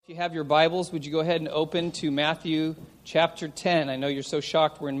you have your Bibles, would you go ahead and open to Matthew chapter 10? I know you're so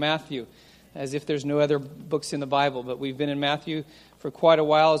shocked we're in Matthew, as if there's no other books in the Bible, but we've been in Matthew for quite a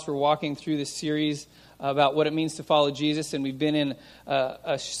while as we're walking through this series about what it means to follow Jesus, and we've been in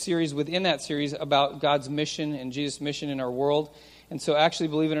a series within that series about God's mission and Jesus' mission in our world. And so actually,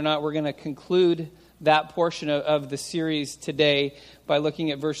 believe it or not, we're going to conclude that portion of the series today by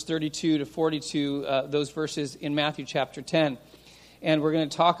looking at verse 32 to 42, those verses in Matthew chapter 10. And we're going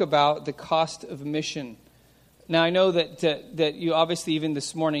to talk about the cost of mission. Now, I know that you obviously, even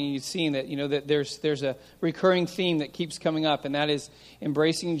this morning, you've seen that, that there's a recurring theme that keeps coming up, and that is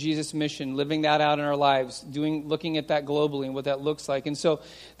embracing Jesus' mission, living that out in our lives, looking at that globally and what that looks like. And so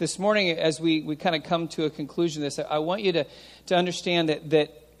this morning, as we kind of come to a conclusion of this, I want you to understand that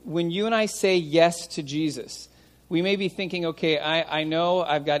when you and I say yes to Jesus, we may be thinking, okay, I know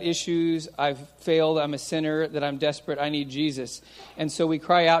I've got issues, I've failed, I'm a sinner, that I'm desperate, I need Jesus. And so we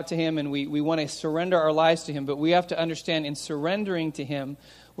cry out to Him and we want to surrender our lives to Him. But we have to understand in surrendering to Him,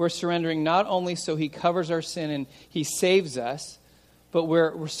 we're surrendering not only so He covers our sin and He saves us, but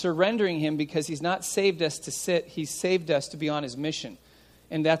we're surrendering Him because He's not saved us to sit, He's saved us to be on His mission.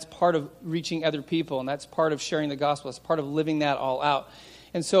 And that's part of reaching other people, and that's part of sharing the gospel, it's part of living that all out.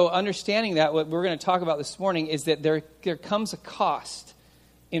 And so understanding that, what we're going to talk about this morning is that there comes a cost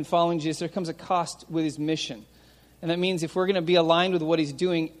in following Jesus. There comes a cost with His mission. And that means if we're going to be aligned with what He's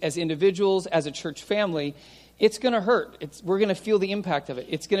doing as individuals, as a church family, it's going to hurt. We're going to feel the impact of it.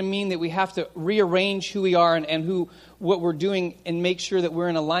 It's going to mean that we have to rearrange who we are and what we're doing and make sure that we're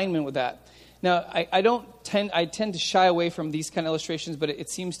in alignment with that. Now, I tend to shy away from these kind of illustrations, but it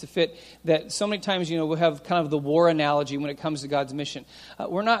seems to fit that so many times, we'll have kind of the war analogy when it comes to God's mission.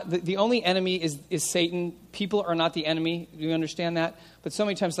 We're not, the only enemy is Satan. People are not the enemy. Do you understand that? But so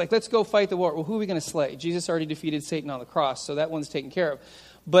many times, let's go fight the war. Well, who are we going to slay? Jesus already defeated Satan on the cross, so that one's taken care of.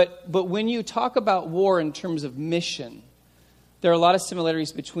 But when you talk about war in terms of mission, there are a lot of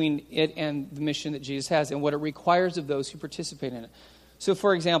similarities between it and the mission that Jesus has and what it requires of those who participate in it. So,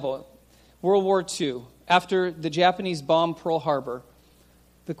 for example, World War II, after the Japanese bombed Pearl Harbor,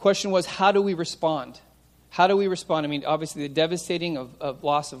 the question was, how do we respond? How do we respond? I mean, obviously the devastating of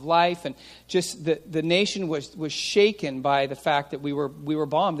loss of life, and just the nation was shaken by the fact that we were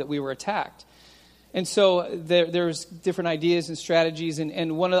bombed, that we were attacked. And so there's different ideas and strategies,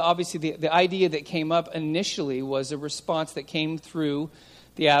 and one of obviously the idea that came up initially was a response that came through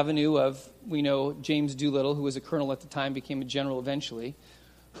the avenue of, we know, James Doolittle, who was a colonel at the time, became a general eventually,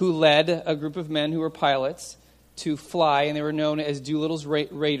 who led a group of men who were pilots to fly, and they were known as Doolittle's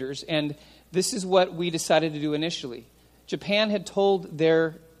Raiders. And this is what we decided to do initially. Japan had told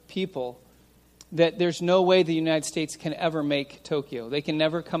their people that there's no way the United States can ever make Tokyo. They can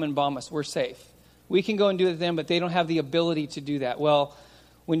never come and bomb us. We're safe. We can go and do it to them, but they don't have the ability to do that. Well,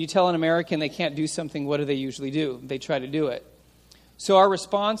 when you tell an American they can't do something, what do they usually do? They try to do it. So our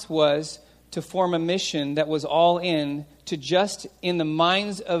response was to form a mission that was all in to just, in the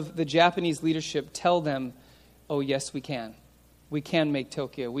minds of the Japanese leadership, tell them, oh, yes, we can. We can make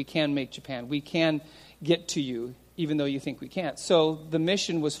Tokyo. We can make Japan. We can get to you, even though you think we can't. So the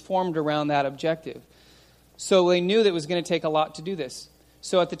mission was formed around that objective. So they knew that it was going to take a lot to do this.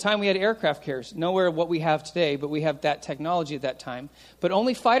 So at the time, we had aircraft carriers. Nowhere what we have today, but we have that technology at that time. But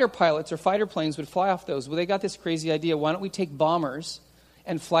only fighter pilots or fighter planes would fly off those. Well, they got this crazy idea. Why don't we take bombers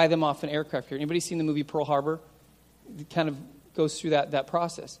and fly them off an aircraft carrier? Anybody seen the movie Pearl Harbor? It kind of goes through that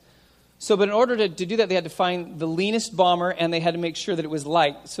process. So, but in order to do that, they had to find the leanest bomber, and they had to make sure that it was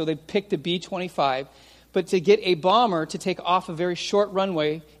light. So they picked the B-25. But to get a bomber to take off a very short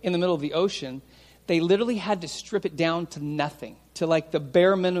runway in the middle of the ocean, they literally had to strip it down to nothing, to the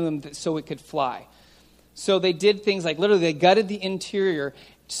bare minimum so it could fly. So they did things like literally they gutted the interior,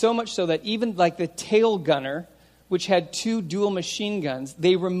 so much so that even the tail gunner, which had 2 dual machine guns,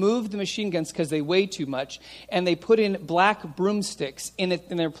 they removed the machine guns because they weighed too much, and they put in black broomsticks in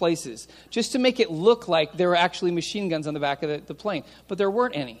their places, just to make it look like there were actually machine guns on the back of the plane. But there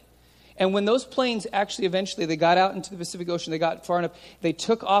weren't any. And when those planes actually eventually, they got out into the Pacific Ocean, they got far enough, they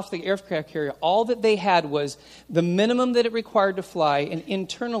took off the aircraft carrier. All that they had was the minimum that it required to fly, and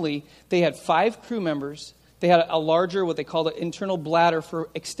internally, they had 5 crew members. They had a larger, what they called an internal bladder for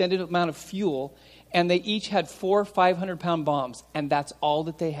extended amount of fuel, and they each had 4 500-pound bombs, and that's all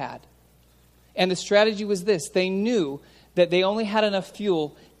that they had. And the strategy was this. They knew that they only had enough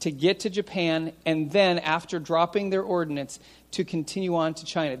fuel to get to Japan, and then after dropping their ordnance, to continue on to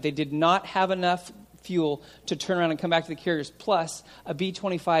China. They did not have enough fuel to turn around and come back to the carriers. Plus, a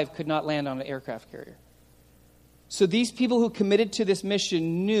B-25 could not land on an aircraft carrier. So these people who committed to this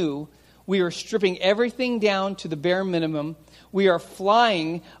mission knew we were stripping everything down to the bare minimum. We are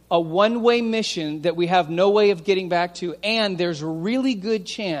flying a one-way mission that we have no way of getting back to, and there's a really good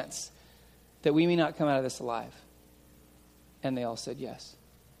chance that we may not come out of this alive. And they all said yes.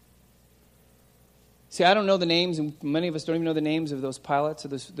 See, I don't know the names, and many of us don't even know the names of those pilots or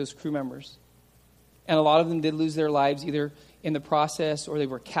those crew members. And a lot of them did lose their lives either in the process or they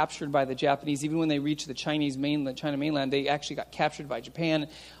were captured by the Japanese. Even when they reached the China mainland, they actually got captured by Japan,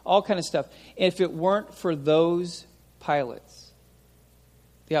 all kind of stuff. If it weren't for those pilots,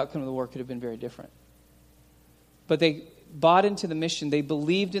 the outcome of the war could have been very different. But they bought into the mission. They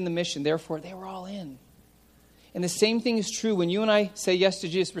believed in the mission. Therefore, they were all in. And the same thing is true when you and I say yes to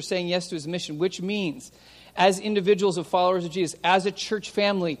Jesus. We're saying yes to his mission, which means as individuals of followers of Jesus, as a church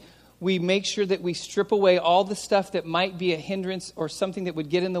family, we make sure that we strip away all the stuff that might be a hindrance or something that would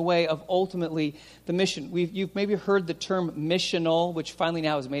get in the way of ultimately the mission. You've maybe heard the term missional, which finally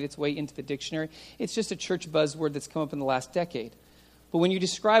now has made its way into the dictionary. It's just a church buzzword that's come up in the last decade. But when you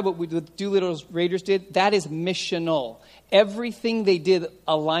describe what the Doolittle's Raiders did, that is missional. Everything they did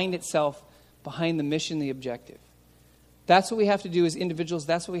aligned itself behind the mission, the objective. That's what we have to do as individuals.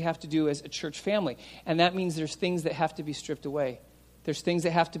 That's what we have to do as a church family. And that means there's things that have to be stripped away. There's things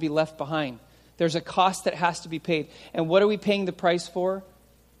that have to be left behind. There's a cost that has to be paid. And what are we paying the price for?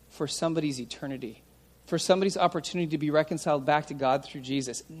 For somebody's eternity. For somebody's opportunity to be reconciled back to God through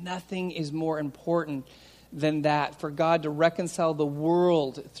Jesus. Nothing is more important than that. For God to reconcile the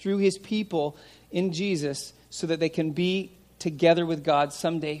world through his people in Jesus so that they can be together with God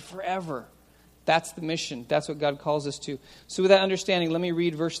someday forever. That's the mission. That's what God calls us to. So with that understanding, let me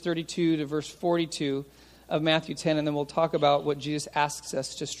read verse 32 to verse 42 of Matthew 10, and then we'll talk about what Jesus asks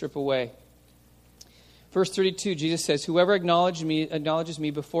us to strip away. Verse 32, Jesus says, "Whoever acknowledges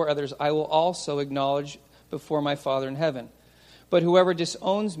me before others, I will also acknowledge before my Father in heaven. But whoever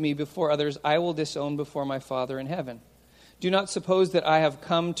disowns me before others, I will disown before my Father in heaven. Do not suppose that I have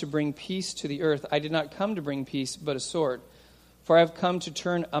come to bring peace to the earth. I did not come to bring peace, but a sword. For I have come to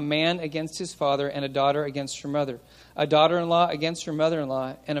turn a man against his father, and a daughter against her mother, a daughter-in-law against her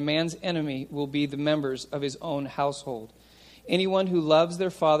mother-in-law, and a man's enemy will be the members of his own household. Anyone who loves their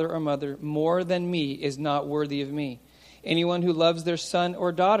father or mother more than me is not worthy of me. Anyone who loves their son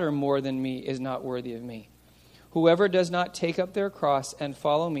or daughter more than me is not worthy of me. Whoever does not take up their cross and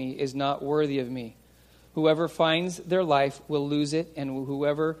follow me is not worthy of me. Whoever finds their life will lose it, and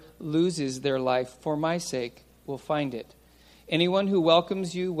whoever loses their life for my sake will find it. Anyone who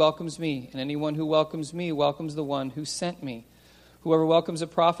welcomes you welcomes me, and anyone who welcomes me welcomes the one who sent me. Whoever welcomes a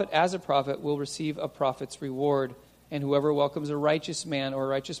prophet as a prophet will receive a prophet's reward, and whoever welcomes a righteous man or a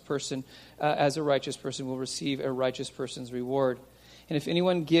righteous person as a righteous person will receive a righteous person's reward. And if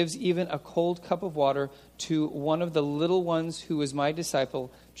anyone gives even a cold cup of water to one of the little ones who is my disciple,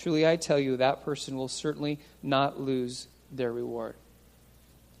 truly I tell you, that person will certainly not lose their reward."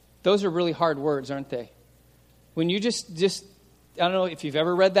 Those are really hard words, aren't they? When you just I don't know if you've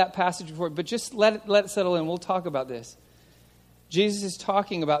ever read that passage before, but just let it settle in. We'll talk about this. Jesus is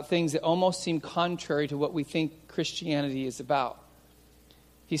talking about things that almost seem contrary to what we think Christianity is about.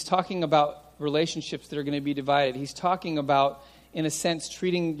 He's talking about relationships that are going to be divided. He's talking about, in a sense,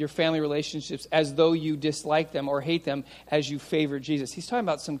 treating your family relationships as though you dislike them or hate them as you favor Jesus. He's talking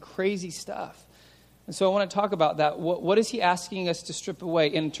about some crazy stuff. And so I want to talk about that. What is he asking us to strip away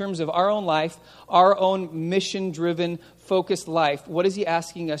in terms of our own life, our own mission-driven, focused life? What is he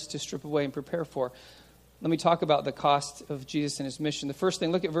asking us to strip away and prepare for? Let me talk about the cost of Jesus and his mission. The first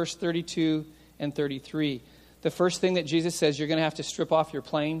thing, look at verse 32 and 33. The first thing that Jesus says you're going to have to strip off your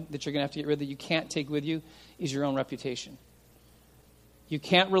plane, that you're going to have to get rid of, that you can't take with you, is your own reputation. You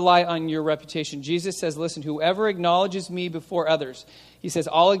can't rely on your reputation. Jesus says, listen, whoever acknowledges me before others, he says,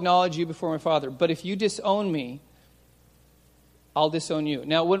 I'll acknowledge you before my Father. But if you disown me, I'll disown you.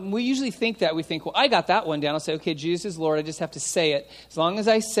 Now, when we usually think that, we think, well, I got that one down. I'll say, okay, Jesus is Lord. I just have to say it. As long as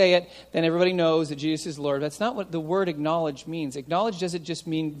I say it, then everybody knows that Jesus is Lord. That's not what the word acknowledge means. Acknowledge doesn't just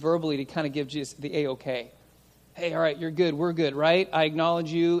mean verbally to kind of give Jesus the A-okay. Hey, all right, you're good. We're good, right? I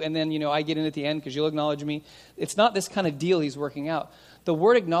acknowledge you, and then, I get in at the end because you'll acknowledge me. It's not this kind of deal he's working out. The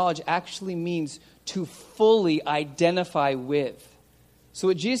word acknowledge actually means to fully identify with. So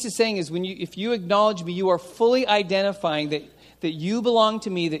what Jesus is saying is if you acknowledge me, you are fully identifying that you belong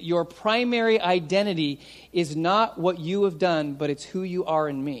to me, that your primary identity is not what you have done, but it's who you are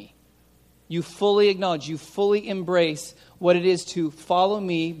in me. You fully acknowledge, you fully embrace what it is to follow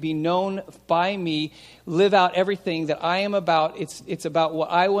me, be known by me, live out everything that I am about. It's about what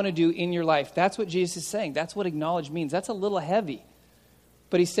I want to do in your life. That's what Jesus is saying. That's what acknowledge means. That's a little heavy.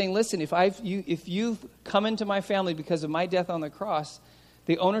 But he's saying, listen, if you've come into my family because of my death on the cross,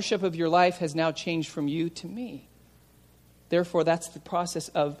 the ownership of your life has now changed from you to me. Therefore, that's the process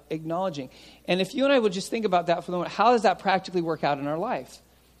of acknowledging. And if you and I would just think about that for a moment, how does that practically work out in our life?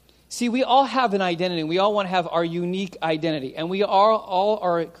 See, we all have an identity, and we all want to have our unique identity. And we all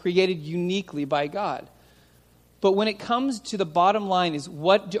are created uniquely by God. But when it comes to the bottom line is,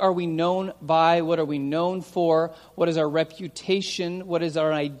 what are we known by? What are we known for? What is our reputation? What is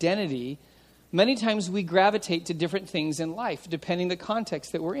our identity? Many times we gravitate to different things in life, depending the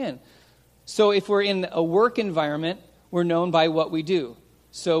context that we're in. So if we're in a work environment, we're known by what we do.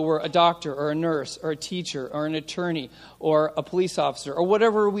 So we're a doctor or a nurse or a teacher or an attorney or a police officer or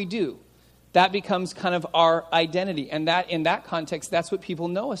whatever we do. That becomes kind of our identity. And that in that context, that's what people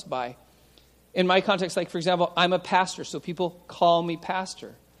know us by. In my context, like, for example, I'm a pastor, so people call me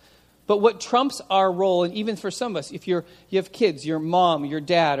pastor. But what trumps our role, and even for some of us, if you have kids, your mom, your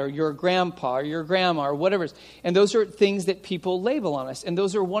dad, or your grandpa, or your grandma, or whatever, and those are things that people label on us, and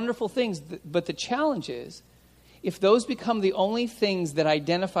those are wonderful things. But the challenge is, if those become the only things that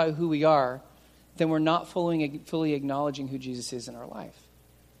identify who we are, then we're not fully acknowledging who Jesus is in our life.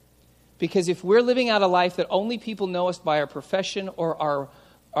 Because if we're living out a life that only people know us by our profession or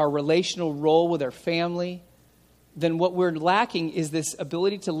our relational role with our family, then what we're lacking is this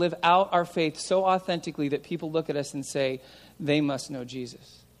ability to live out our faith so authentically that people look at us and say, they must know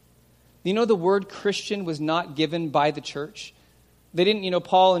Jesus. You know, the word Christian was not given by the church. They didn't,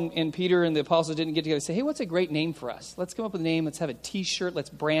 Paul and Peter and the apostles didn't get together and say, hey, what's a great name for us? Let's come up with a name. Let's have a t-shirt. Let's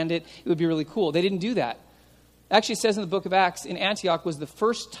brand it. It would be really cool. They didn't do that. Actually, it says in the book of Acts, in Antioch was the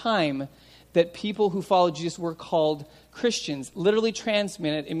first time that people who followed Jesus were called Christians. Literally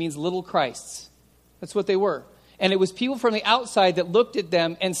translated, it means little Christs. That's what they were. And it was people from the outside that looked at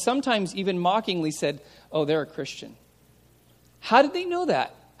them and sometimes even mockingly said, oh, they're a Christian. How did they know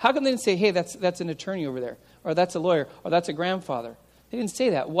that? How come they didn't say, hey, that's an attorney over there, or that's a lawyer, or that's a grandfather? They didn't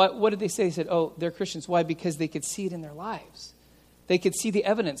say that. What did they say? They said, oh, they're Christians. Why? Because they could see it in their lives. They could see the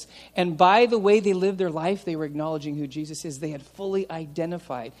evidence. And by the way they lived their life, they were acknowledging who Jesus is. They had fully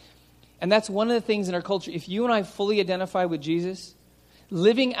identified. And that's one of the things in our culture. If you and I fully identify with Jesus,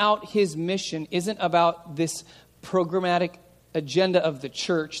 living out his mission isn't about this programmatic agenda of the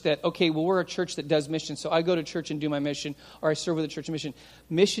church that, okay, well, we're a church that does mission, so I go to church and do my mission, or I serve with a church mission.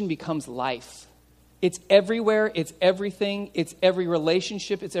 Mission becomes life. It's everywhere. It's everything. It's every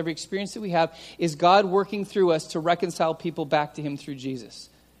relationship. It's every experience that we have. Is God working through us to reconcile people back to him through Jesus?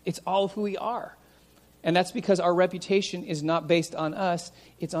 It's all who we are. And that's because our reputation is not based on us.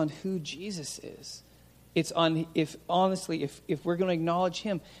 It's on who Jesus is. It's on, if we're going to acknowledge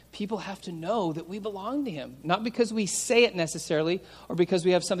him, people have to know that we belong to him. Not because we say it necessarily, or because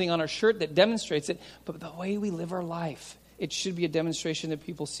we have something on our shirt that demonstrates it, but the way we live our life. It should be a demonstration that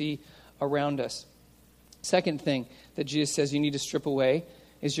people see around us. Second thing that Jesus says you need to strip away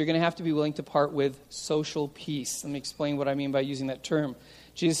is you're going to have to be willing to part with social peace. Let me explain what I mean by using that term.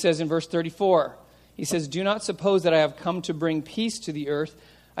 Jesus says in verse 34, he says, do not suppose that I have come to bring peace to the earth.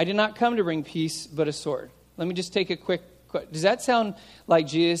 I did not come to bring peace, but a sword. Let me just take a quick. Does that sound like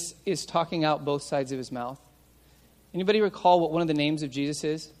Jesus is talking out both sides of his mouth? Anybody recall what one of the names of Jesus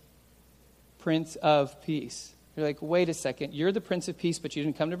is? Prince of Peace. You're like, wait a second. You're the Prince of Peace, but you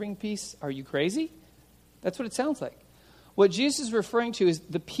didn't come to bring peace? Are you crazy? That's what it sounds like. What Jesus is referring to is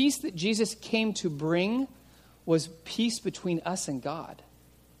the peace that Jesus came to bring was peace between us and God.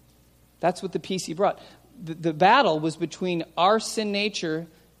 That's what the peace he brought. The battle was between our sin nature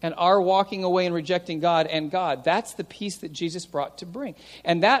and our walking away and rejecting God and God. That's the peace that Jesus brought to bring.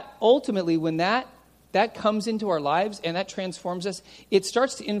 And that ultimately, when that comes into our lives and that transforms us, it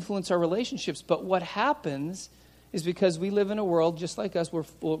starts to influence our relationships. But what happens is because we live in a world just like us, we're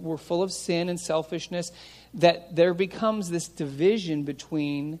full of sin and selfishness, that there becomes this division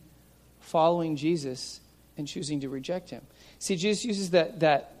between following Jesus and choosing to reject him. See, Jesus uses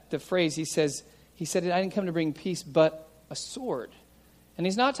the phrase, he said, I didn't come to bring peace, but a sword. And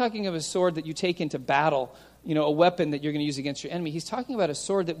he's not talking of a sword that you take into battle, a weapon that you're going to use against your enemy. He's talking about a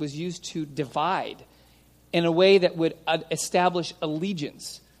sword that was used to divide in a way that would establish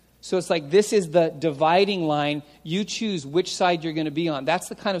allegiance. So it's like, this is the dividing line. You choose which side you're going to be on. That's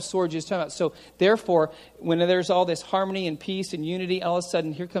the kind of sword you're talking about. So therefore, when there's all this harmony and peace and unity, all of a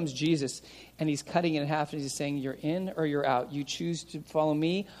sudden, here comes Jesus, and he's cutting it in half, and he's saying, you're in or you're out. You choose to follow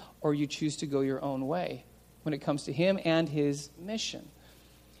me, or you choose to go your own way when it comes to him and his mission.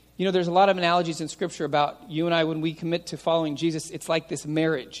 There's a lot of analogies in Scripture about you and I, when we commit to following Jesus, it's like this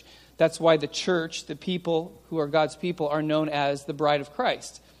marriage. That's why the church, the people who are God's people, are known as the bride of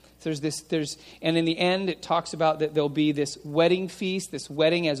Christ. So and in the end, it talks about that there'll be this wedding feast, this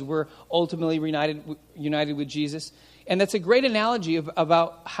wedding as we're ultimately united with Jesus. And that's a great analogy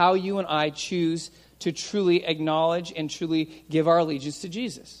about how you and I choose to truly acknowledge and truly give our allegiance to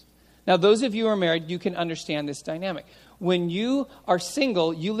Jesus. Now, those of you who are married, you can understand this dynamic. When you are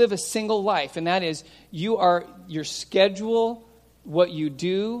single, you live a single life, and that is your schedule, what you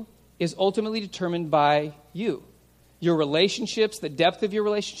do, is ultimately determined by you. Your relationships, the depth of your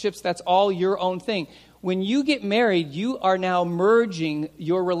relationships, that's all your own thing. When you get married, you are now merging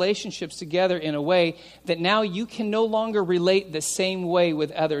your relationships together in a way that now you can no longer relate the same way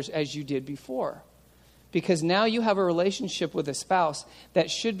with others as you did before. Because now you have a relationship with a spouse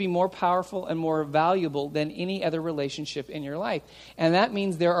that should be more powerful and more valuable than any other relationship in your life. And that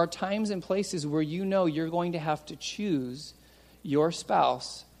means there are times and places where you know you're going to have to choose your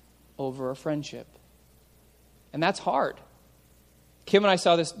spouse over a friendship. And that's hard. Kim and I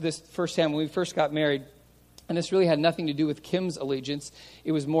saw this firsthand when we first got married. And this really had nothing to do with Kim's allegiance.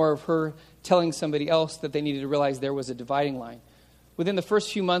 It was more of her telling somebody else that they needed to realize there was a dividing line. Within the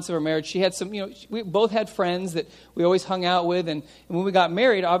first few months of our marriage, she had some, we both had friends that we always hung out with. And when we got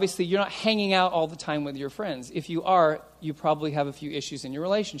married, obviously, you're not hanging out all the time with your friends. If you are, you probably have a few issues in your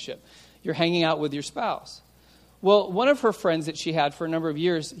relationship. You're hanging out with your spouse. Well, one of her friends that she had for a number of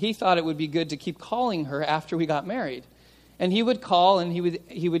years, he thought it would be good to keep calling her after we got married. And he would call and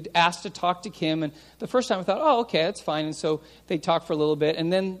he would ask to talk to Kim. And the first time I thought, oh, okay, that's fine. And so they talked for a little bit.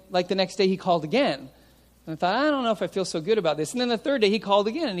 And then like the next day he called again. And I thought, I don't know if I feel so good about this. And then the third day he called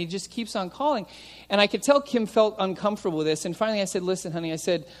again and he just keeps on calling. And I could tell Kim felt uncomfortable with this. And finally I said, listen, honey, I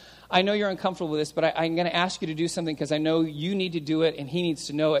said, I know you're uncomfortable with this, but I'm going to ask you to do something because I know you need to do it and he needs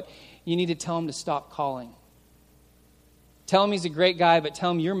to know it. You need to tell him to stop calling. Tell him he's a great guy, but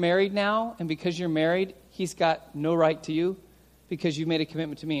tell him you're married now, and because you're married, he's got no right to you because you've made a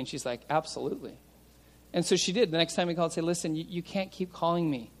commitment to me. And she's like, absolutely. And so she did. The next time he called, say, listen, you can't keep calling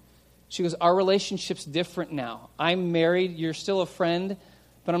me. She goes, our relationship's different now. I'm married. You're still a friend,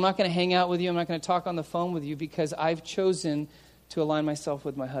 but I'm not going to hang out with you. I'm not going to talk on the phone with you because I've chosen to align myself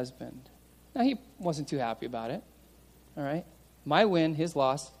with my husband. Now, he wasn't too happy about it. All right. My win, his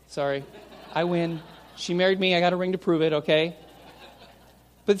loss. Sorry. I win. She married me. I got a ring to prove it, okay?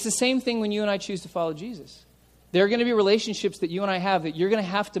 But it's the same thing when you and I choose to follow Jesus. There are going to be relationships that you and I have that you're going to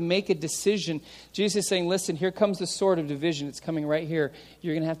have to make a decision. Jesus is saying, listen, here comes the sword of division. It's coming right here.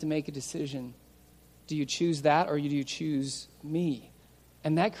 You're going to have to make a decision. Do you choose that or do you choose me?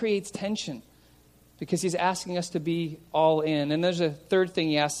 And that creates tension because he's asking us to be all in. And there's a third thing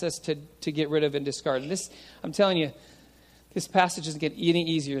he asks us to get rid of and discard. And this, I'm telling you, this passage doesn't get any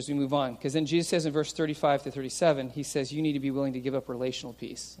easier as we move on. Because then Jesus says in verse 35 to 37, he says, you need to be willing to give up relational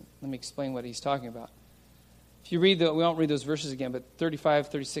peace. Let me explain what he's talking about. If you read we won't read those verses again, but 35,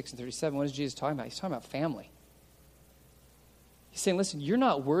 36, and 37, what is Jesus talking about? He's talking about family. He's saying, listen, you're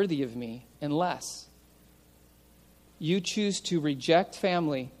not worthy of me unless you choose to reject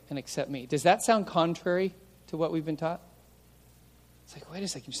family and accept me. Does that sound contrary to what we've been taught? It's like, wait a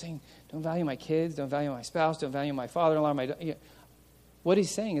second, you're saying, don't value my kids, don't value my spouse, don't value my father-in-law. What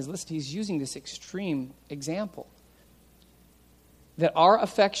he's saying is, listen, he's using this extreme example. That our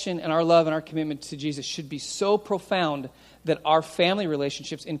affection and our love and our commitment to Jesus should be so profound that our family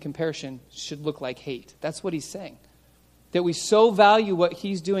relationships in comparison should look like hate. That's what he's saying. That we so value what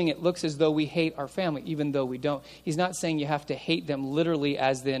he's doing, it looks as though we hate our family, even though we don't. He's not saying you have to hate them literally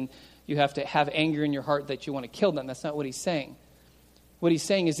as in you have to have anger in your heart that you want to kill them. That's not what he's saying. What he's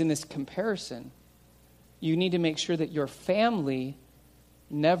saying is in this comparison, you need to make sure that your family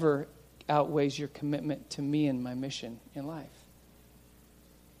never outweighs your commitment to me and my mission in life.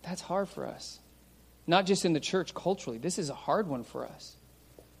 That's hard for us. Not just in the church, culturally. This is a hard one for us.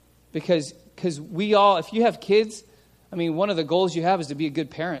 Because we all, if you have kids, I mean, one of the goals you have is to be a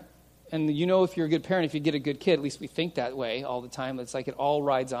good parent. And you know if you're a good parent, if you get a good kid, at least we think that way all the time. It's like it all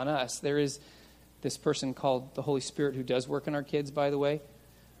rides on us. There is this person called the Holy Spirit who does work in our kids, by the way.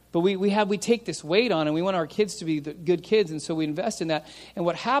 But we take this weight on and we want our kids to be the good kids, and so we invest in that. And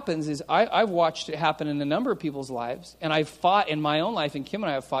what happens is I've watched it happen in a number of people's lives, and I've fought in my own life, and Kim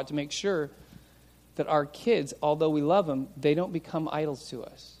and I have fought to make sure that our kids, although we love them, they don't become idols to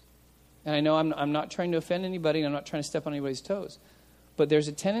us. And I know I'm not trying to offend anybody, and I'm not trying to step on anybody's toes. But there's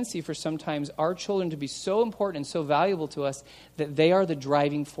a tendency for sometimes our children to be so important and so valuable to us that they are the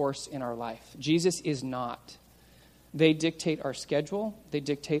driving force in our life. Jesus is not. They dictate our schedule. They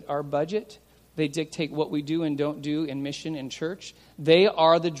dictate our budget. They dictate what we do and don't do in mission and church. They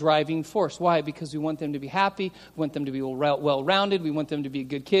are the driving force. Why? Because we want them to be happy. We want them to be well-rounded. We want them to be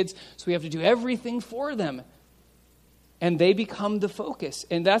good kids. So we have to do everything for them. And they become the focus.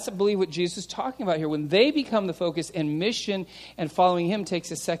 And that's, I believe, what Jesus is talking about here. When they become the focus and mission and following him takes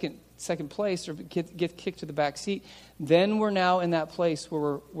a second second place or get kicked to the back seat, then we're now in that place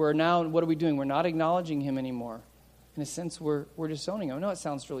where we're now, what are we doing? We're not acknowledging him anymore. In a sense, we're disowning him. I know it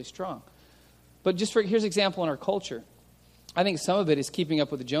sounds really strong. But here's an example in our culture. I think some of it is keeping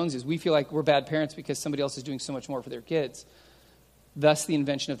up with the Joneses. We feel like we're bad parents because somebody else is doing so much more for their kids. Thus, the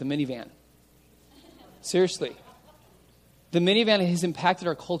invention of the minivan. Seriously. The minivan has impacted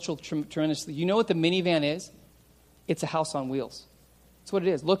our culture tremendously. You know what the minivan is? It's a house on wheels. That's what it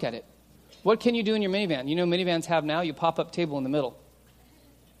is. Look at it. What can you do in your minivan? You know minivans have now? You pop-up table in the middle.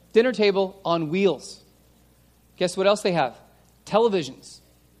 Dinner table on wheels. Guess what else they have? Televisions.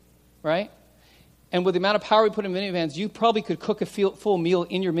 Right? And with the amount of power we put in minivans, you probably could cook a full meal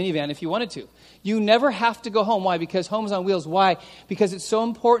in your minivan if you wanted to. You never have to go home. Why? Because home's on wheels. Why? Because it's so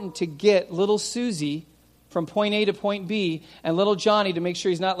important to get little Susie from point A to point B and little Johnny to make sure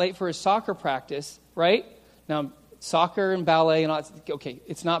he's not late for his soccer practice, right? Now, soccer and ballet and all that, okay,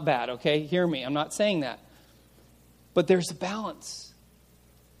 it's not bad, okay? Hear me. I'm not saying that. But there's a balance.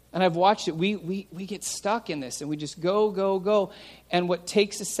 And I've watched it. We get stuck in this and we just go. And what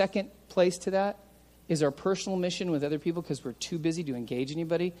takes a second place to that is our personal mission with other people because we're too busy to engage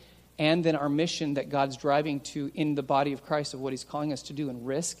anybody. And then our mission that God's driving to in the body of Christ of what he's calling us to do and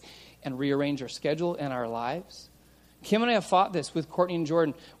risk and rearrange our schedule and our lives. Kim and I have fought this with Courtney and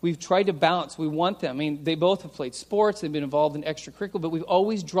Jordan. We've tried to balance. We want them. I mean, they both have played sports. They've been involved in extracurricular. But we've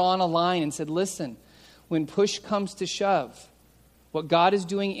always drawn a line and said, listen, when push comes to shove, what God is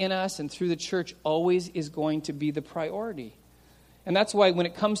doing in us and through the church always is going to be the priority. And that's why when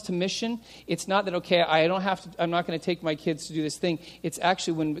it comes to mission, it's not that, okay, I'm not going to take my kids to do this thing. It's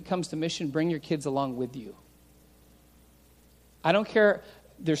actually when it comes to mission, bring your kids along with you. I don't care.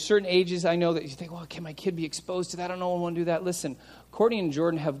 There's certain ages I know that you think, well, can my kid be exposed to that? I don't know, I want to do that. Listen, Courtney and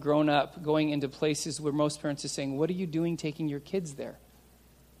Jordan have grown up going into places where most parents are saying, what are you doing taking your kids there?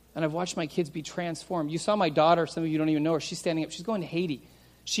 And I've watched my kids be transformed. You saw my daughter, some of you don't even know her. She's standing up. She's going to Haiti.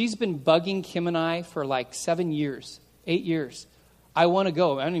 She's been bugging Kim and I for like 7 years, 8 years. I want to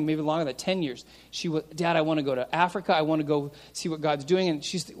go. I don't know, maybe longer than 10 years. Dad, I want to go to Africa. I want to go see what God's doing. And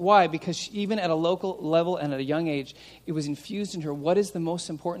why? Because even at a local level and at a young age, it was infused in her. What is the most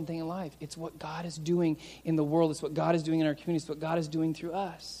important thing in life? It's what God is doing in the world. It's what God is doing in our community. It's what God is doing through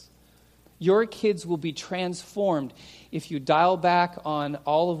us. Your kids will be transformed if you dial back on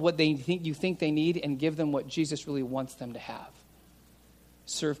all of what you think they need and give them what Jesus really wants them to have.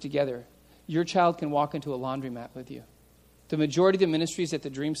 Serve together. Your child can walk into a laundromat with you. The majority of the ministries at the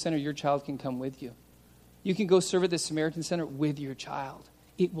Dream Center, your child can come with you. You can go serve at the Samaritan Center with your child.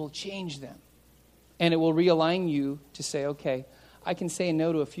 It will change them. And it will realign you to say, okay, I can say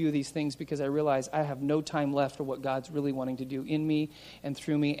no to a few of these things because I realize I have no time left for what God's really wanting to do in me and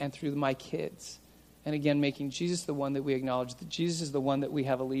through my kids. And again, making Jesus the one that we acknowledge, that Jesus is the one that we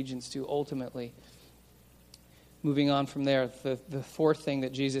have allegiance to ultimately. Moving on from there, the fourth thing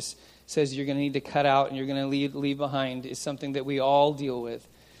that Jesus says you're going to need to cut out and you're going to leave behind is something that we all deal with.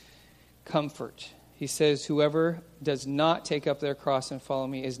 Comfort. He says, whoever does not take up their cross and follow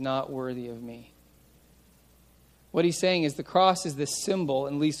me is not worthy of me. What he's saying is the cross is the symbol,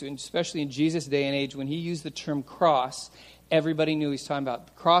 at least especially in Jesus' day and age, when he used the term cross, everybody knew he's talking about.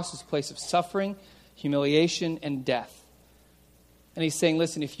 The cross is a place of suffering, humiliation, and death. And he's saying,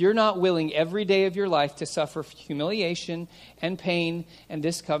 listen, if you're not willing every day of your life to suffer humiliation and pain and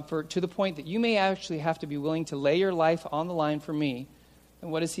discomfort to the point that you may actually have to be willing to lay your life on the line for me, then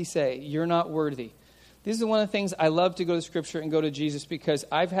what does he say? You're not worthy. This is one of the things I love to go to Scripture and go to Jesus because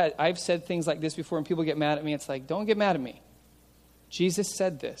I've said things like this before and people get mad at me. It's like, don't get mad at me. Jesus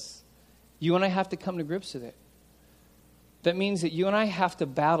said this. You and I have to come to grips with it. That means that you and I have to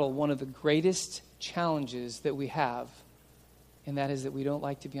battle one of the greatest challenges that we have. And that is that we don't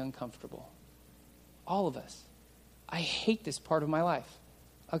like to be uncomfortable. All of us. I hate this part of my life.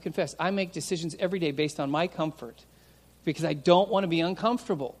 I'll confess, I make decisions every day based on my comfort because I don't want to be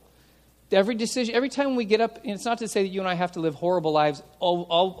uncomfortable. Every decision, every time we get up, and it's not to say that you and I have to live horrible lives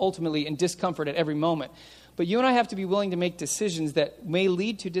ultimately in discomfort at every moment. But you and I have to be willing to make decisions that may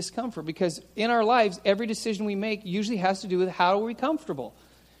lead to discomfort because in our lives, every decision we make usually has to do with how are we comfortable.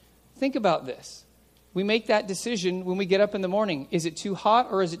 Think about this. We make that decision when we get up in the morning. Is it too hot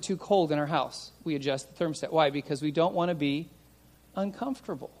or is it too cold in our house? We adjust the thermostat. Why? Because we don't want to be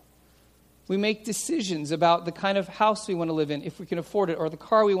uncomfortable. We make decisions about the kind of house we want to live in, if we can afford it, or the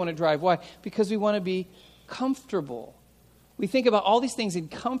car we want to drive. Why? Because we want to be comfortable. We think about all these things,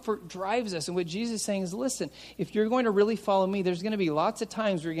 and comfort drives us. And what Jesus is saying is, listen, if you're going to really follow me, there's going to be lots of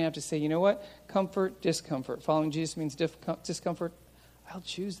times where you're going to have to say, you know what? Comfort, discomfort. Following Jesus means discomfort. I'll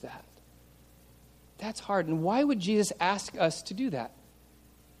choose that. That's hard. And why would Jesus ask us to do that?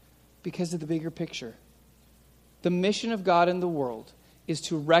 Because of the bigger picture. The mission of God in the world is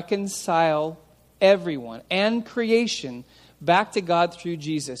to reconcile everyone and creation back to God through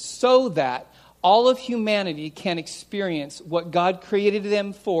Jesus, so that all of humanity can experience what God created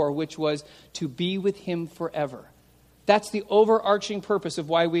them for, which was to be with him forever. That's the overarching purpose of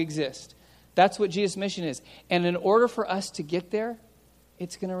why we exist. That's what Jesus' mission is. And in order for us to get there,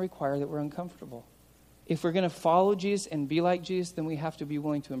 it's going to require that we're uncomfortable. If we're going to follow Jesus and be like Jesus, then we have to be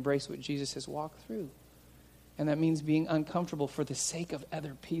willing to embrace what Jesus has walked through. And that means being uncomfortable for the sake of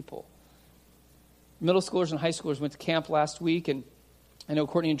other people. Middle schoolers and high schoolers went to camp last week, and I know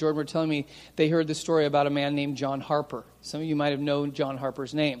Courtney and Jordan were telling me they heard the story about a man named John Harper. Some of you might have known John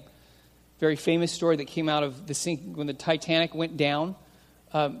Harper's name. Very famous story that came out of the sink when the Titanic went down.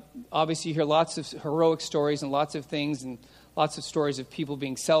 Obviously, you hear lots of heroic stories and lots of things and lots of stories of people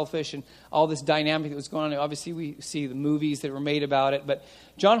being selfish and all this dynamic that was going on. Obviously, we see the movies that were made about it. But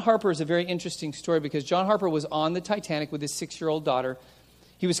John Harper is a very interesting story because John Harper was on the Titanic with his 6-year-old daughter.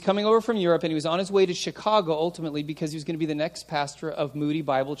 He was coming over from Europe, and he was on his way to Chicago ultimately because he was going to be the next pastor of Moody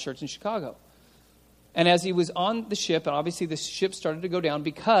Bible Church in Chicago. And as he was on the ship, and obviously the ship started to go down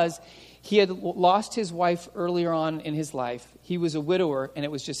because he had lost his wife earlier on in his life. He was a widower, and it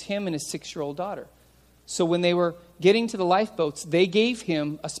was just him and his 6-year-old daughter. So when they were getting to the lifeboats, they gave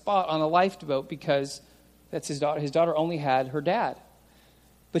him a spot on a lifeboat because that's his daughter. His daughter only had her dad.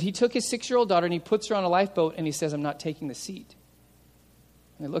 But he took his 6-year-old daughter, and he puts her on a lifeboat, and he says, "I'm not taking the seat."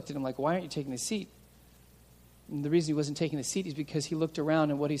 And they looked at him like, "Why aren't you taking the seat?" And the reason he wasn't taking the seat is because he looked around,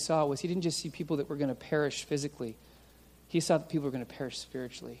 and what he saw was he didn't just see people that were going to perish physically. He saw that people were going to perish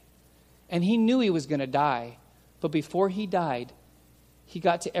spiritually. And he knew he was going to die. But before he died, he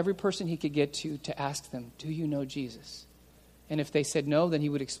got to every person he could get to ask them, "Do you know Jesus?" And if they said no, then he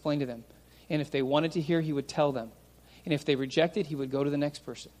would explain to them. And if they wanted to hear, he would tell them. And if they rejected, he would go to the next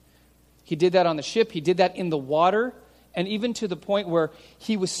person. He did that on the ship. He did that in the water. And even to the point where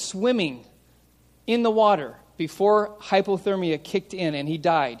he was swimming in the water before hypothermia kicked in and he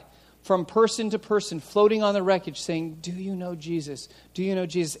died. From person to person, floating on the wreckage, saying, "Do you know Jesus? Do you know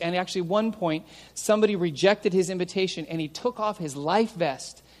Jesus?" And actually, one point, somebody rejected his invitation, and he took off his life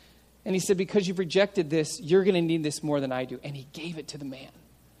vest. And he said, "Because you've rejected this, you're going to need this more than I do." And he gave it to the man.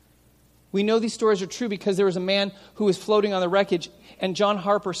 We know these stories are true because there was a man who was floating on the wreckage, and John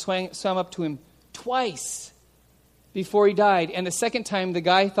Harper swam up to him twice before he died. And the second time, the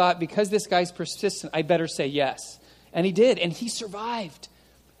guy thought, because this guy's persistent, I better say yes. And he did, and he survived.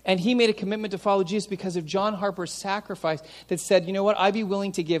 And he made a commitment to follow Jesus because of John Harper's sacrifice that said, "You know what? I'd be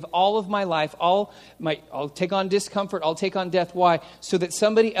willing to give all of my life, I'll take on discomfort, I'll take on death." Why? So that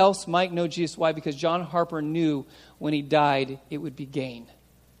somebody else might know Jesus. Why? Because John Harper knew when he died, it would be gain.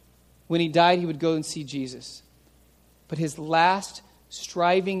 When he died, he would go and see Jesus. But his last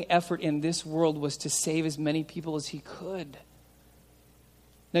striving effort in this world was to save as many people as he could.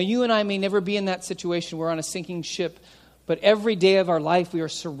 Now, you and I may never be in that situation. We're on a sinking ship. But every day of our life, we are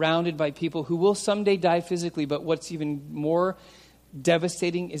surrounded by people who will someday die physically. But what's even more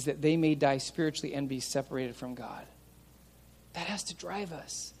devastating is that they may die spiritually and be separated from God. That has to drive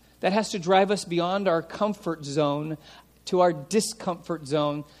us. That has to drive us beyond our comfort zone to our discomfort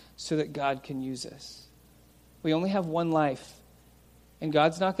zone so that God can use us. We only have one life. And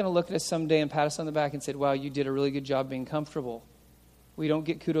God's not going to look at us someday and pat us on the back and say, "Wow, you did a really good job being comfortable." We don't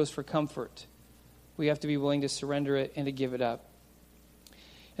get kudos for comfort. We have to be willing to surrender it and to give it up.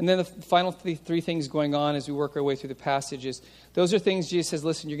 And then the final three things going on as we work our way through the passages, those are things Jesus says,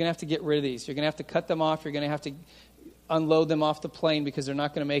 listen, you're going to have to get rid of these. You're going to have to cut them off. You're going to have to unload them off the plane because they're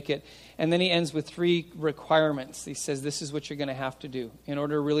not going to make it. And then he ends with 3 requirements. He says, this is what you're going to have to do in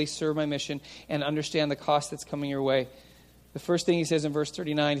order to really serve my mission and understand the cost that's coming your way. The first thing he says in verse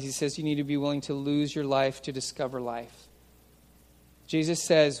 39 is he says you need to be willing to lose your life to discover life. Jesus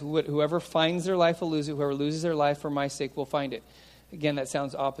says, whoever finds their life will lose it. Whoever loses their life for my sake will find it. Again, that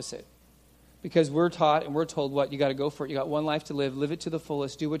sounds opposite. Because we're taught and we're told what? You got to go for it. You got one life to live. Live it to the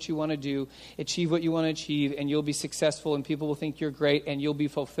fullest. Do what you want to do. Achieve what you want to achieve. And you'll be successful. And people will think you're great. And you'll be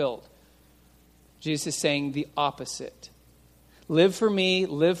fulfilled. Jesus is saying the opposite. Live for me.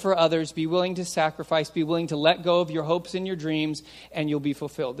 Live for others. Be willing to sacrifice. Be willing to let go of your hopes and your dreams. And you'll be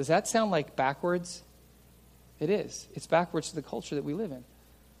fulfilled. Does that sound like backwards? It is. It's backwards to the culture that we live in.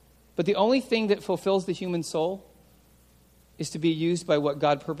 But the only thing that fulfills the human soul is to be used by what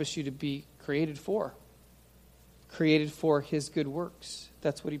God purposed you to be created for. Created for his good works.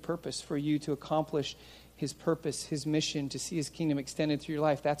 That's what he purposed, for you to accomplish his purpose, his mission, to see his kingdom extended through your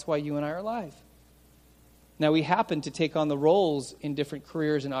life. That's why you and I are alive. Now, we happen to take on the roles in different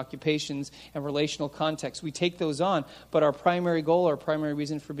careers and occupations and relational contexts. We take those on, but our primary goal, our primary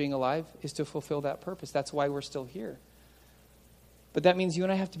reason for being alive is to fulfill that purpose. That's why we're still here. But that means you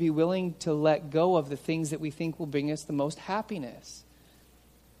and I have to be willing to let go of the things that we think will bring us the most happiness.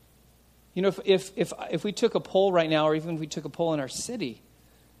 You know, if we took a poll right now, or even if we took a poll in our city,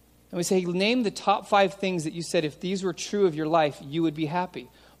 and we say, name the top 5 things that you said, if these were true of your life, you would be happy.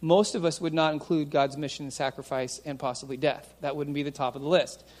 Most of us would not include God's mission, sacrifice, and possibly death. That wouldn't be the top of the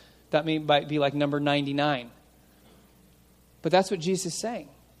list. That might be like number 99. But that's what Jesus is saying.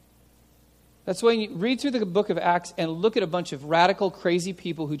 That's why you read through the book of Acts and look at a bunch of radical, crazy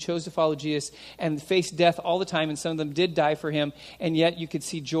people who chose to follow Jesus and faced death all the time, and some of them did die for him, and yet you could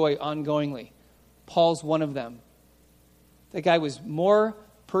see joy ongoingly. Paul's one of them. That guy was more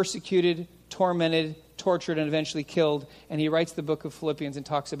persecuted, tormented, tortured, and eventually killed, and he writes the book of Philippians and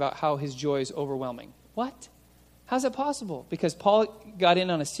talks about how his joy is overwhelming. What? How's that possible? Because Paul got in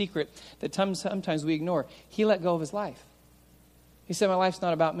on a secret that sometimes we ignore. He let go of his life. He said, my life's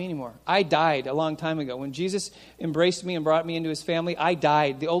not about me anymore. I died a long time ago. When Jesus embraced me and brought me into his family, I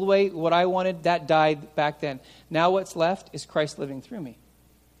died. The old way, what I wanted, that died back then. Now what's left is Christ living through me.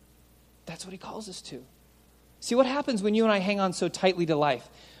 That's what he calls us to. See, what happens when you and I hang on so tightly to life?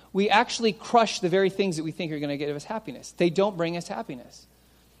 We actually crush the very things that we think are going to give us happiness. They don't bring us happiness.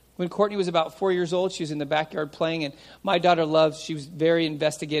 When Courtney was about 4 years old, she was in the backyard playing, and my daughter she was very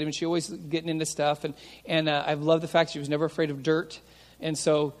investigative, and she always getting into stuff, and I love the fact she was never afraid of dirt, and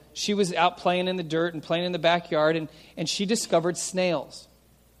so she was out playing in the dirt and playing in the backyard, and she discovered snails,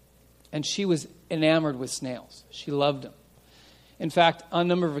 and she was enamored with snails. She loved them. In fact, on a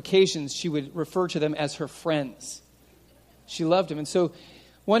number of occasions, she would refer to them as her friends. She loved them, and so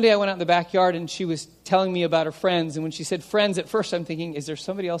one day I went out in the backyard and she was telling me about her friends. And when she said friends, at first I'm thinking, is there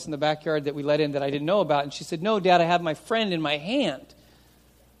somebody else in the backyard that we let in that I didn't know about? And she said, no, Dad, I have my friend in my hand.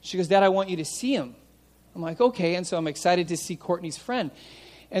 She goes, Dad, I want you to see him. I'm like, okay. And so I'm excited to see Courtney's friend.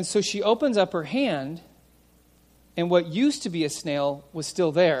 And so she opens up her hand, and what used to be a snail was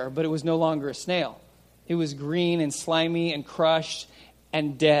still there, but it was no longer a snail. It was green and slimy and crushed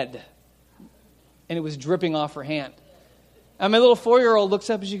and dead. And it was dripping off her hand. And my little 4-year-old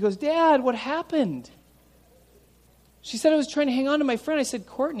looks up and she goes, Dad, what happened? She said, I was trying to hang on to my friend. I said,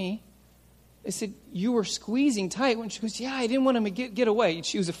 Courtney, I said, you were squeezing tight. When she goes, yeah, I didn't want him to get away. And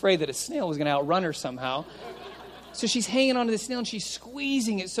she was afraid that a snail was going to outrun her somehow. So she's hanging onto the snail and she's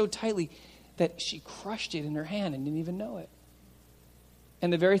squeezing it so tightly that she crushed it in her hand and didn't even know it.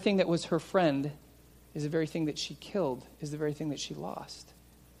 And the very thing that was her friend is the very thing that she killed, is the very thing that she lost.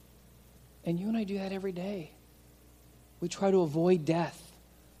 And you and I do that every day. We try to avoid death.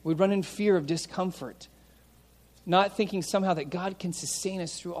 We run in fear of discomfort, not thinking somehow that God can sustain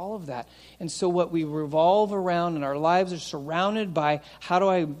us through all of that. And so what we revolve around and our lives are surrounded by, how do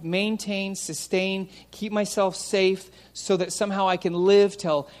I maintain, sustain, keep myself safe so that somehow I can live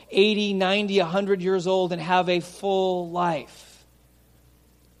till 80, 90, 100 years old and have a full life.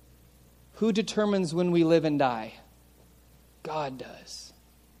 Who determines when we live and die? God does.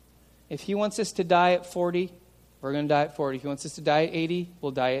 If he wants us to die at 40, we're going to die at 40. If he wants us to die at 80,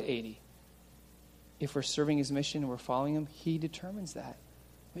 we'll die at 80. If we're serving his mission and we're following him, he determines that.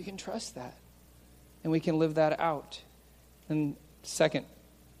 We can trust that. And we can live that out. And second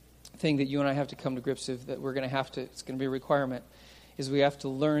thing that you and I have to come to grips with, that we're going to have to, it's going to be a requirement, is we have to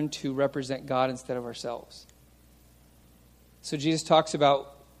learn to represent God instead of ourselves. So Jesus talks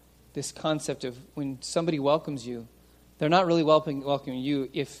about this concept of when somebody welcomes you, they're not really welcoming you.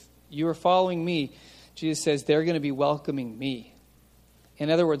 If you are following me, Jesus says they're going to be welcoming me. In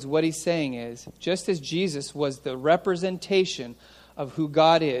other words, what he's saying is, just as Jesus was the representation of who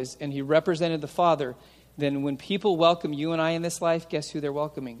God is, and he represented the Father, then when people welcome you and I in this life, guess who they're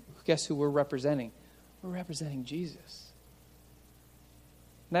welcoming? Guess who we're representing? We're representing Jesus.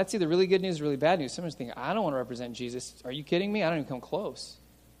 And that's either really good news or really bad news. Someone's thinking, I don't want to represent Jesus. Are you kidding me? I don't even come close.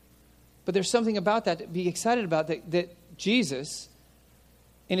 But there's something about that to be excited about, that Jesus,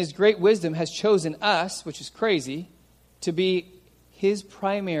 in his great wisdom, has chosen us, which is crazy, to be his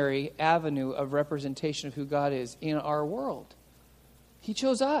primary avenue of representation of who God is in our world. He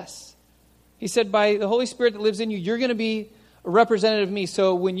chose us. He said, by the Holy Spirit that lives in you, you're going to be a representative of me.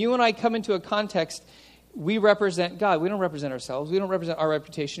 So when you and I come into a context, we represent God. We don't represent ourselves. We don't represent our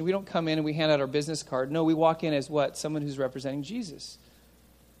reputation. We don't come in and we hand out our business card. No, we walk in as what? Someone who's representing Jesus.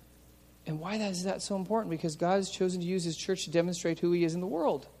 And why is that so important? Because God has chosen to use his church to demonstrate who he is in the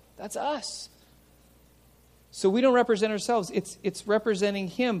world. That's us. So we don't represent ourselves. It's representing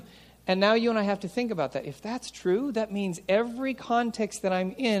him. And now you and I have to think about that. If that's true, that means every context that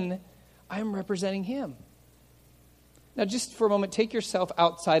I'm in, I'm representing him. Now, just for a moment, take yourself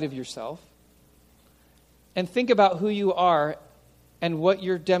outside of yourself and think about who you are and what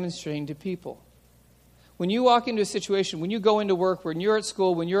you're demonstrating to people. When you walk into a situation, when you go into work, when you're at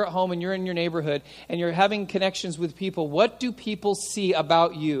school, when you're at home, and you're in your neighborhood, and you're having connections with people, what do people see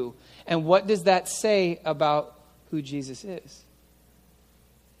about you? And what does that say about who Jesus is?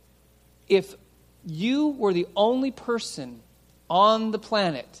 If you were the only person on the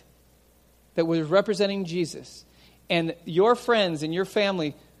planet that was representing Jesus, and your friends and your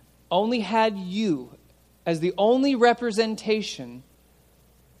family only had you as the only representation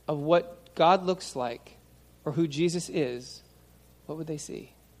of what God looks like or who Jesus is, what would they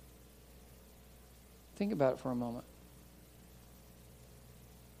see? Think about it for a moment.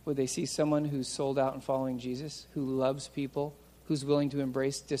 Would they see someone who's sold out and following Jesus, who loves people, who's willing to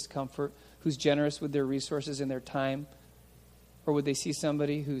embrace discomfort, who's generous with their resources and their time? Or would they see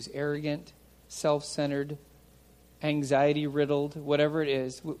somebody who's arrogant, self-centered, anxiety-riddled, whatever it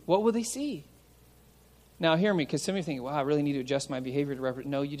is? What would they see? Now, hear me, because some of you think, wow, I really need to adjust my behavior to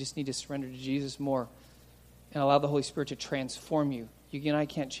represent. No, you just need to surrender to Jesus more and allow the Holy Spirit to transform you. You and I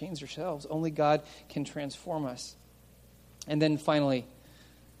can't change ourselves. Only God can transform us. And then finally,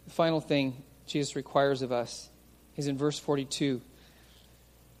 the final thing Jesus requires of us is in verse 42.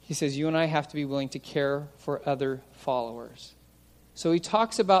 He says, you and I have to be willing to care for other followers. So he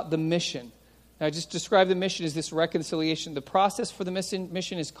talks about the mission. Now, I just described the mission as this reconciliation. The process for the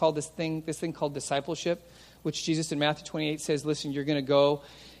mission is called this thing called discipleship, which Jesus in Matthew 28 says, listen, you're going to go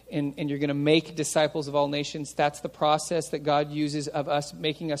and you're going to make disciples of all nations. That's the process that God uses of us,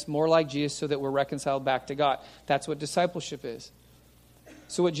 making us more like Jesus so that we're reconciled back to God. That's what discipleship is.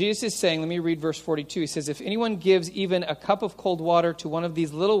 So what Jesus is saying, let me read verse 42. He says, if anyone gives even a cup of cold water to one of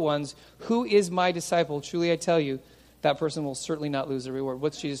these little ones, who is my disciple? Truly I tell you, that person will certainly not lose the reward.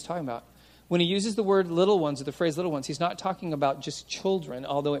 What's Jesus talking about? When he uses the word little ones, or the phrase little ones, he's not talking about just children,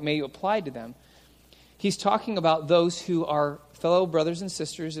 although it may apply to them. He's talking about those who are fellow brothers and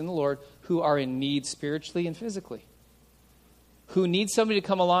sisters in the Lord who are in need spiritually and physically, who need somebody to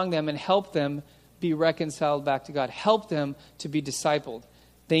come along them and help them be reconciled back to God, help them to be discipled.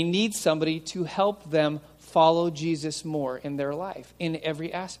 They need somebody to help them follow Jesus more in their life, in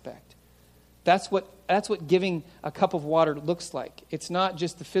every aspect. That's what giving a cup of water looks like. It's not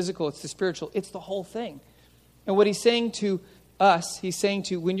just the physical, it's the spiritual, it's the whole thing. And what he's saying to us, he's saying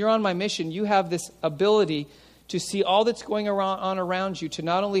to, when you're on my mission, you have this ability to see all that's going on around you, to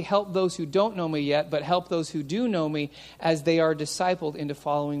not only help those who don't know me yet, but help those who do know me as they are discipled into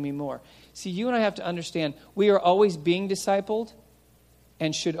following me more. See, you and I have to understand, we are always being discipled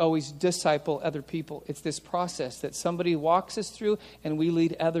and should always disciple other people. It's this process that somebody walks us through and we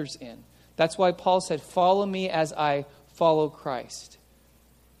lead others in. That's why Paul said, follow me as I follow Christ.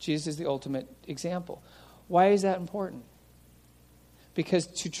 Jesus is the ultimate example. Why is that important? Because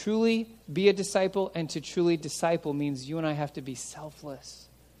to truly be a disciple and to truly disciple means you and I have to be selfless.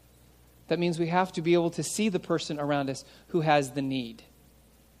 That means we have to be able to see the person around us who has the need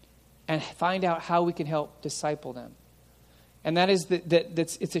and find out how we can help disciple them. And that is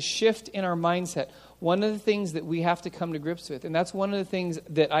it's a shift in our mindset. One of the things that we have to come to grips with, and that's one of the things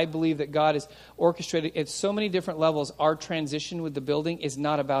that I believe that God has orchestrated at so many different levels. Our transition with the building is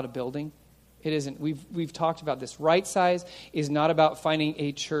not about a building. It isn't. We've talked about this. Right size is not about finding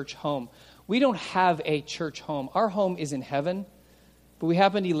a church home. We don't have a church home. Our home is in heaven, but we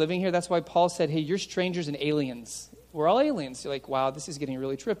happen to be living here. That's why Paul said, hey, you're strangers and aliens. We're all aliens. You're like, wow, this is getting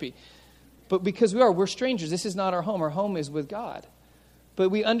really trippy. But because we're strangers. This is not our home. Our home is with God. But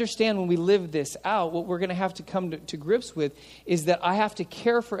we understand when we live this out, what we're going to have to come to grips with is that I have to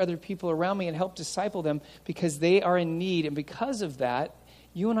care for other people around me and help disciple them because they are in need. And because of that,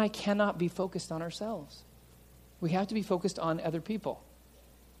 you and I cannot be focused on ourselves. We have to be focused on other people.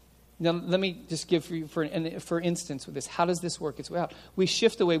 Now, let me just give you, for instance, with this, how does this work its way out? We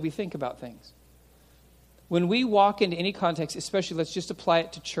shift the way we think about things. When we walk into any context, especially let's just apply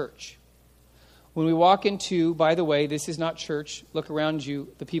it to church. When we walk into, by the way, this is not church. Look around you.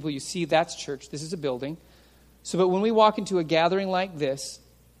 The people you see, that's church. This is a building. But when we walk into a gathering like this,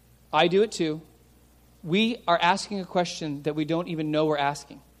 I do it too. We are asking a question that we don't even know we're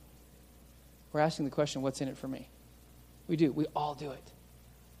asking. We're asking the question, what's in it for me? We do. We all do it.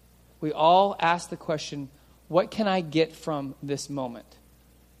 We all ask the question, what can I get from this moment?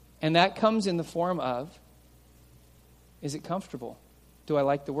 And that comes in the form of, is it comfortable? Do I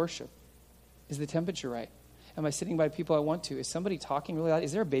like the worship? Is the temperature right? Am I sitting by people I want to? Is somebody talking really loud?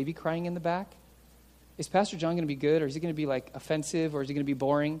 Is there a baby crying in the back? Is Pastor John going to be good, or is he going to be like offensive, or is he going to be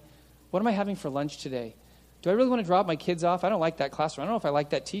boring? What am I having for lunch today? Do I really want to drop my kids off? I don't like that classroom. I don't know if I like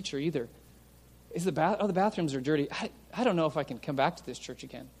that teacher either. Is the bathrooms are dirty. I don't know if I can come back to this church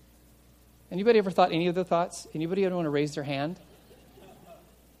again. Anybody ever thought any of the thoughts? Anybody ever want to raise their hand?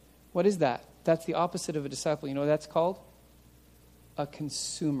 What is that? That's the opposite of a disciple. You know what that's called? A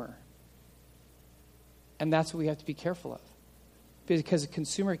consumer. And that's what we have to be careful of. Because a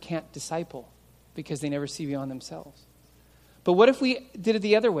consumer can't disciple because they never see beyond themselves. But what if we did it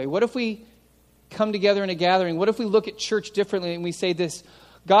the other way? What if we come together in a gathering? What if we look at church differently and we say this,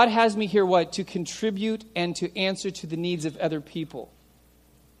 God has me here, what? To contribute and to answer to the needs of other people.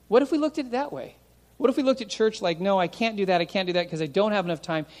 What if we looked at it that way? What if we looked at church like, no, I can't do that because I don't have enough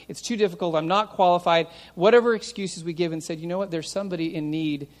time. It's too difficult. I'm not qualified. Whatever excuses we give, and said, you know what? There's somebody in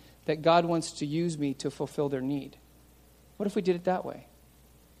need that God wants to use me to fulfill their need. What if we did it that way?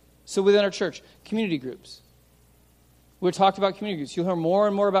 So within our church, community groups. We talked about community groups. You'll hear more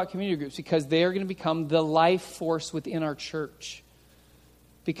and more about community groups because they are going to become the life force within our church.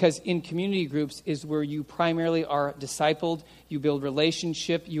 Because in community groups is where you primarily are discipled, you build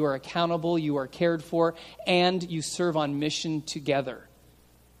relationship, you are accountable, you are cared for, and you serve on mission together.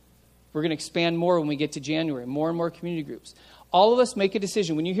 We're going to expand more when we get to January, more and more community groups. All of us make a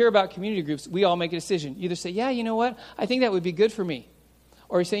decision. When you hear about community groups, we all make a decision. You either say, yeah, you know what? I think that would be good for me.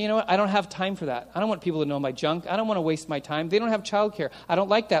 Or you say, you know what? I don't have time for that. I don't want people to know my junk. I don't want to waste my time. They don't have childcare. I don't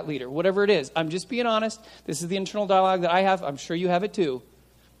like that leader. Whatever it is. I'm just being honest. This is the internal dialogue that I have. I'm sure you have it too.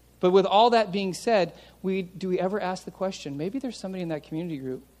 But with all that being said, do we ever ask the question, maybe there's somebody in that community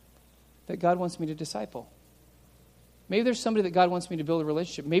group that God wants me to disciple? Maybe there's somebody that God wants me to build a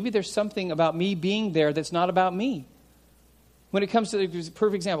relationship. Maybe there's something about me being there that's not about me. When it comes to a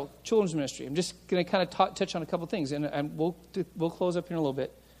perfect example, children's ministry. I'm just going to kind of touch on a couple things, and we'll close up here in a little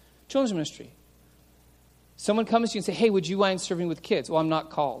bit. Children's ministry. Someone comes to you and say, hey, would you mind serving with kids? Well, I'm not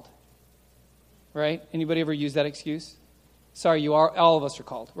called. Right? Anybody ever use that excuse? Sorry, all of us are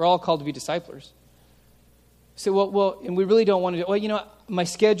called. We're all called to be disciplers. So, well, and we really don't want to do, well, you know, my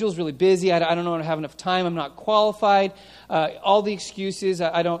schedule's really busy. I don't know if I have enough time. I'm not qualified. All the excuses,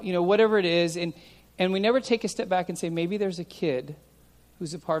 I don't, whatever it is. And we never take a step back and say, maybe there's a kid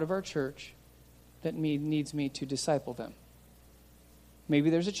who's a part of our church that needs me to disciple them. Maybe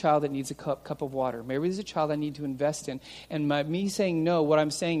there's a child that needs a cup of water. Maybe there's a child I need to invest in. And me saying no, what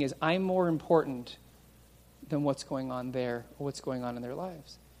I'm saying is I'm more important than what's going on there or what's going on in their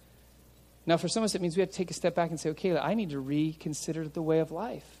lives. Now, for some of us, it means we have to take a step back and say, okay, I need to reconsider the way of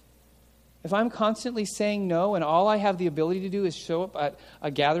life. If I'm constantly saying no and all I have the ability to do is show up at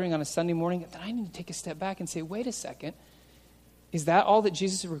a gathering on a Sunday morning, then I need to take a step back and say, wait a second, is that all that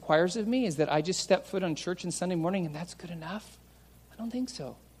Jesus requires of me? Is that I just step foot on church on Sunday morning and that's good enough? I don't think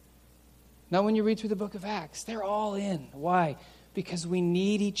so. Now, when you read through the book of Acts, they're all in. Why? Because we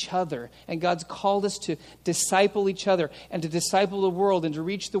need each other. And God's called us to disciple each other and to disciple the world and to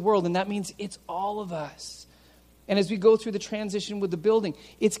reach the world. And that means it's all of us. And as we go through the transition with the building,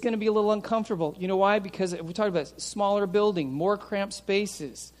 it's going to be a little uncomfortable. You know why? Because we talked about smaller building, more cramped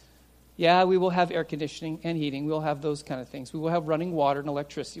spaces. Yeah, we will have air conditioning and heating. We'll have those kind of things. We will have running water and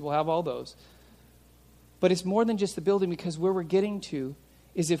electricity. We'll have all those. But it's more than just the building, because where we're getting to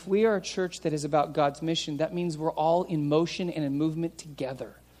is if we are a church that is about God's mission, that means we're all in motion and in movement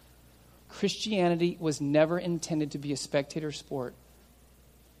together. Christianity was never intended to be a spectator sport.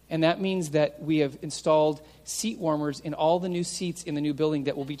 And that means that we have installed seat warmers in all the new seats in the new building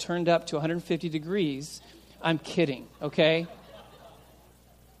that will be turned up to 150 degrees. I'm kidding, okay?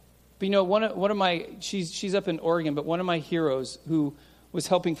 But one of my, she's up in Oregon, but one of my heroes who was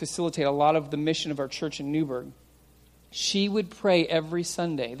helping facilitate a lot of the mission of our church in Newburgh, she would pray every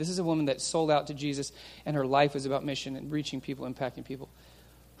Sunday. This is a woman that sold out to Jesus, and her life was about mission and reaching people, impacting people.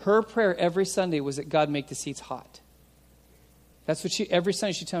 Her prayer every Sunday was that God make the seats hot. That's what every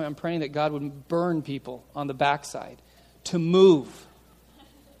Sunday she'd tell me, I'm praying that God would burn people on the backside, to move,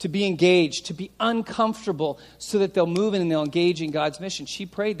 to be engaged, to be uncomfortable so that they'll move in and they'll engage in God's mission. She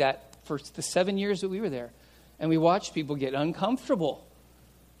prayed that for the 7 years that we were there. And we watched people get uncomfortable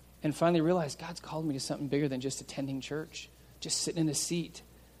and finally realized God's called me to something bigger than just attending church, just sitting in a seat.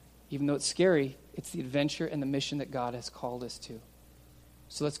 Even though it's scary, it's the adventure and the mission that God has called us to.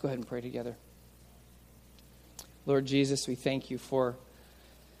 So let's go ahead and pray together. Lord Jesus, we thank you for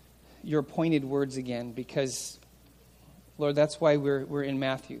your pointed words again, because, Lord, that's why we're in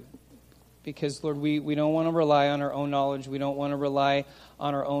Matthew. Because, Lord, we don't want to rely on our own knowledge. We don't want to rely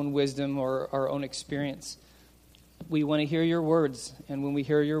on our own wisdom or our own experience. We want to hear your words. And when we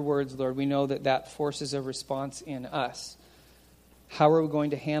hear your words, Lord, we know that forces a response in us. How are we going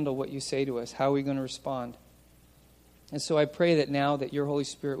to handle what you say to us? How are we going to respond? And so I pray that now that your Holy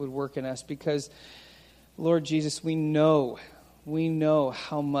Spirit would work in us, because, Lord Jesus, we know we know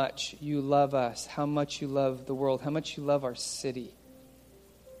how much you love us, how much you love the world, how much you love our city.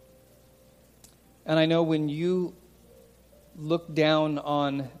 And I know when you look down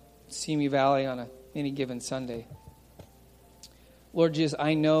on Simi Valley on any given Sunday, Lord Jesus,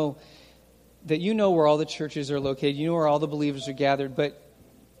 I know that you know where all the churches are located, you know where all the believers are gathered, but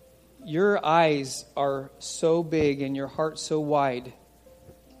your eyes are so big and your heart so wide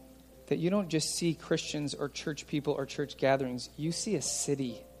that you don't just see Christians or church people or church gatherings. You see a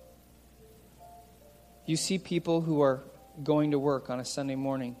city. You see people who are going to work on a Sunday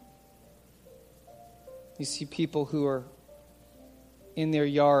morning. You see people who are in their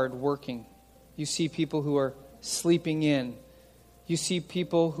yard working. You see people who are sleeping in. You see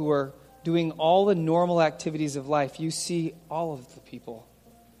people who are doing all the normal activities of life. You see all of the people.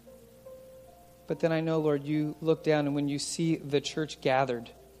 But then I know, Lord, you look down and when you see the church gathered,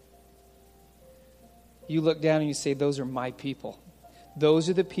 you look down and you say, those are my people. Those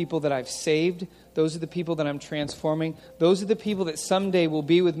are the people that I've saved. Those are the people that I'm transforming. Those are the people that someday will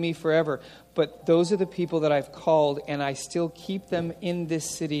be with me forever. But those are the people that I've called, and I still keep them in this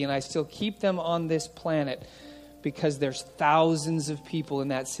city, and I still keep them on this planet because there's thousands of people in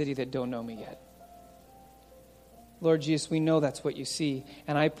that city that don't know me yet. Lord Jesus, we know that's what you see,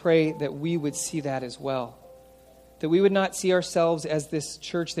 and I pray that we would see that as well. That we would not see ourselves as this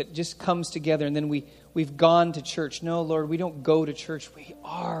church that just comes together and then we've gone to church. No, Lord, we don't go to church. We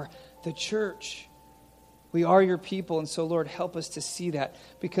are the church. We are your people. And so, Lord, help us to see that.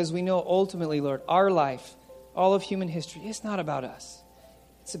 Because we know ultimately, Lord, our life, all of human history, it's not about us.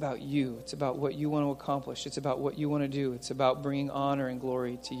 It's about you. It's about what you want to accomplish. It's about what you want to do. It's about bringing honor and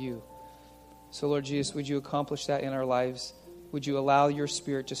glory to you. So, Lord Jesus, would you accomplish that in our lives? Would you allow your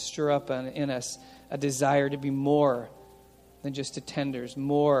Spirit to stir up in us a desire to be more than just attenders,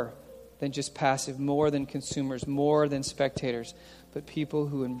 more than just passive, more than consumers, more than spectators, but people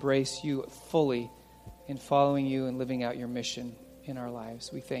who embrace you fully in following you and living out your mission in our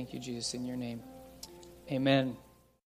lives. We thank you, Jesus, in your name. Amen.